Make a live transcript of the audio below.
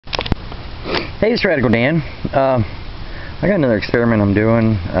Hey, it's Radical Dan. I got another experiment I'm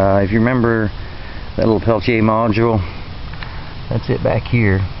doing. If you remember that little Peltier module, that's it back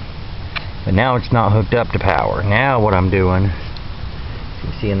here. But now it's not hooked up to power. Now what I'm doing,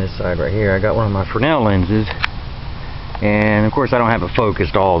 you see on this side right here, I got one of my Fresnel lenses. And of course I don't have it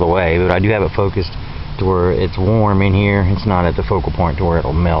focused all the way, but I do have it focused to where it's warm in here. It's not at the focal point to where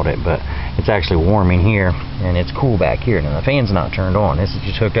it'll melt it, but it's actually warm in here and it's cool back here. Now the fan's not turned on. This is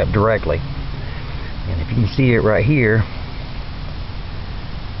just hooked up directly. And if you can see it right here,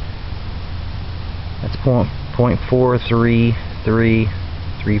 that's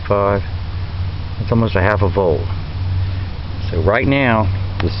 0.43335. It's almost a half a volt. So right now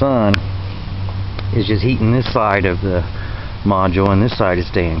the sun is just heating this side of the module and this side is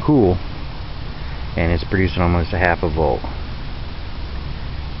staying cool, and it's producing almost a half a volt.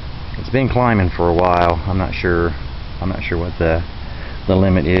 It's been climbing for a while. I'm not sure what the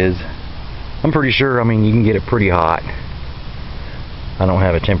limit is. I'm pretty sure, I mean, you can get it pretty hot. I don't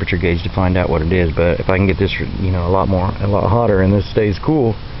have a temperature gauge to find out what it is, but if I can get this, you know, a lot hotter and this stays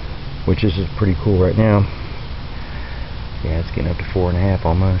cool, which is pretty cool right now. Yeah, it's getting up to 4.5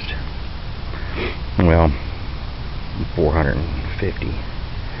 almost. Well, 450.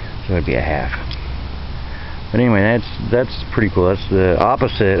 So it'd be a half. But anyway, that's pretty cool. That's the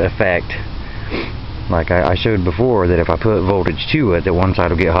opposite effect. Like I showed before, that if I put voltage to it, that one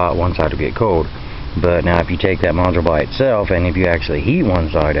side will get hot, one side will get cold. But now if you take that module by itself, and if you actually heat one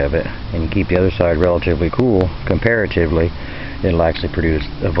side of it, and you keep the other side relatively cool, comparatively, it'll actually produce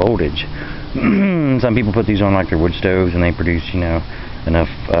a voltage. Some people put these on like their wood stoves, and they produce, you know, enough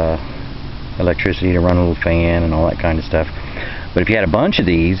electricity to run a little fan and all that kind of stuff. But if you had a bunch of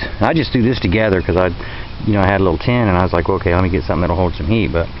these, I just threw this together because I had a little tin, and I was like, well, okay, let me get something that'll hold some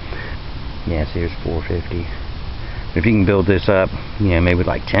heat. But yeah, see, here's 450. But if you can build this up, you know, maybe with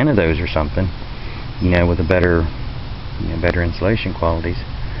like 10 of those or something, you know, with a better better insulation qualities,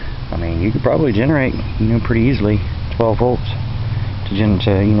 I mean, you could probably generate, you know, pretty easily 12 volts to you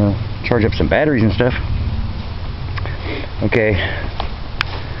know, charge up some batteries and stuff. Okay,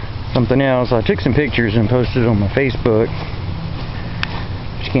 something else. I took some pictures and posted on my Facebook.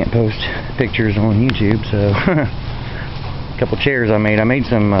 But you can't post pictures on YouTube, so a couple chairs I made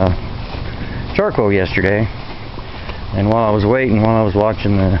some charcoal yesterday, and while I was waiting, while I was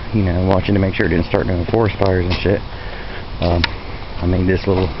watching to make sure it didn't start doing forest fires and shit, I made this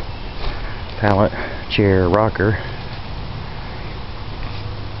little pallet chair rocker.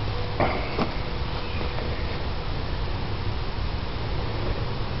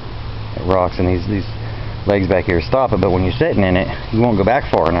 It rocks, and these legs back here stop it, but when you're sitting in it, you won't go back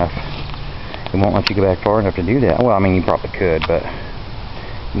far enough. It won't let you go back far enough to do that. Well, I mean, you probably could, but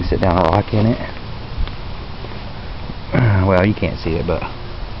you can sit down and rock in it. Well, you can't see it, but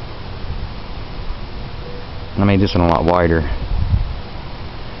I made this one a lot wider.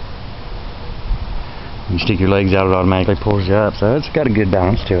 You stick your legs out, it automatically pulls you up, so it's got a good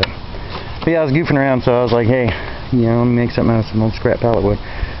balance to it. But yeah, I was goofing around, so I was like, hey, you know, let me make something out of some old scrap pallet wood.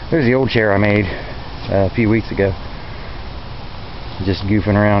 There's the old chair I made a few weeks ago. Just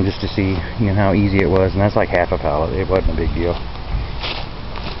goofing around just to see, you know, how easy it was, and that's like half a pallet. It wasn't a big deal.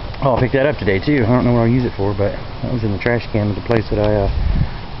 Oh, I picked that up today too. I don't know what I'll use it for, but that was in the trash can of the place that I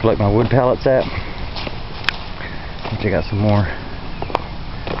collect my wood pallets at. Which I got some more.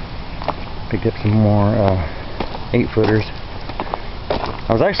 Picked up some more 8-footers. I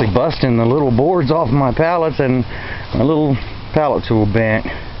was actually busting the little boards off of my pallets, and my little pallet tool bent.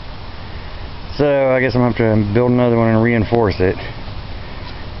 So I guess I'm going to have to build another one and reinforce it.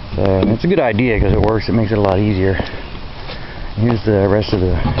 So it's a good idea because it works. It makes it a lot easier. Here's the rest of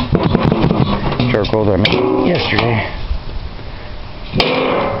the charcoal that I made yesterday.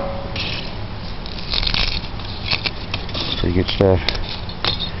 Pretty good stuff.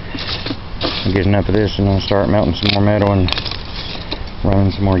 I'll get enough of this and I'll start melting some more metal and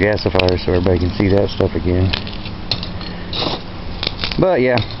running some more gasifiers so everybody can see that stuff again. But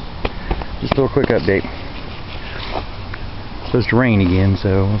yeah, just a little quick update. It's supposed to rain again,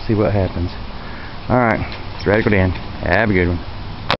 so we'll see what happens. Alright, it's Radical Dan. Have a good one.